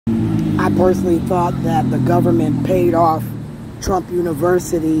I personally thought that the government paid off Trump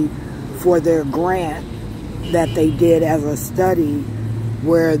University for their grant that they did as a study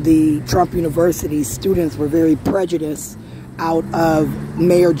where the Trump University students were very prejudiced out of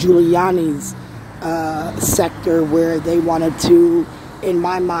Mayor Giuliani's sector, where they wanted to, in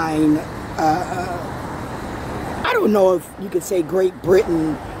my mind, I don't know if you could say Great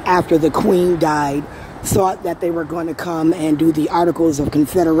Britain, after the Queen died, thought that they were going to come and do the Articles of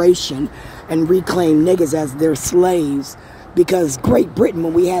Confederation and reclaim niggas as their slaves. Because Great Britain,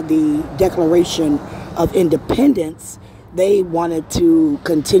 when we had the Declaration of Independence, they wanted to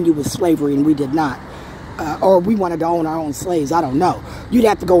continue with slavery and we did not. Or we wanted to own our own slaves. I don't know. You'd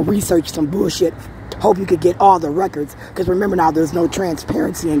have to go research some bullshit. Hope you could get all the records. Because remember now, there's no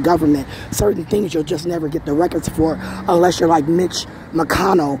transparency in government. Certain things you'll just never get the records for unless you're like Mitch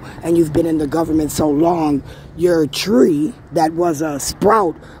McConnell and you've been in the government so long. Your tree that was a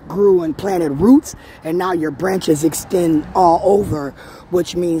sprout grew and planted roots, and now your branches extend all over,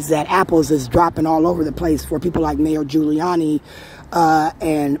 which means that apples is dropping all over the place for people like Mayor Giuliani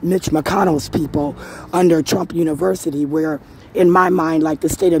and Mitch McConnell's people under Trump University, where in my mind, like the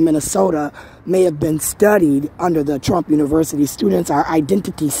state of Minnesota may have been studied under the Trump University students, our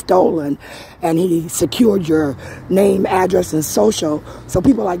identity stolen, and he secured your name, address, and social. So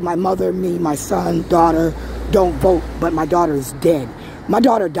people like my mother, me, my son, daughter don't vote, but my daughter is dead. My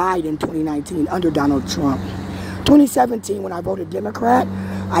daughter died in 2019 under Donald Trump. 2017, when I voted Democrat,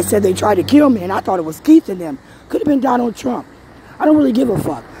 I said they tried to kill me, and I thought it was Keith and them. Could have been Donald Trump. I don't really give a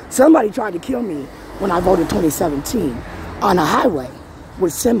fuck. Somebody tried to kill me when I voted 2017 on a highway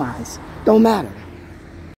with semis. Don't matter.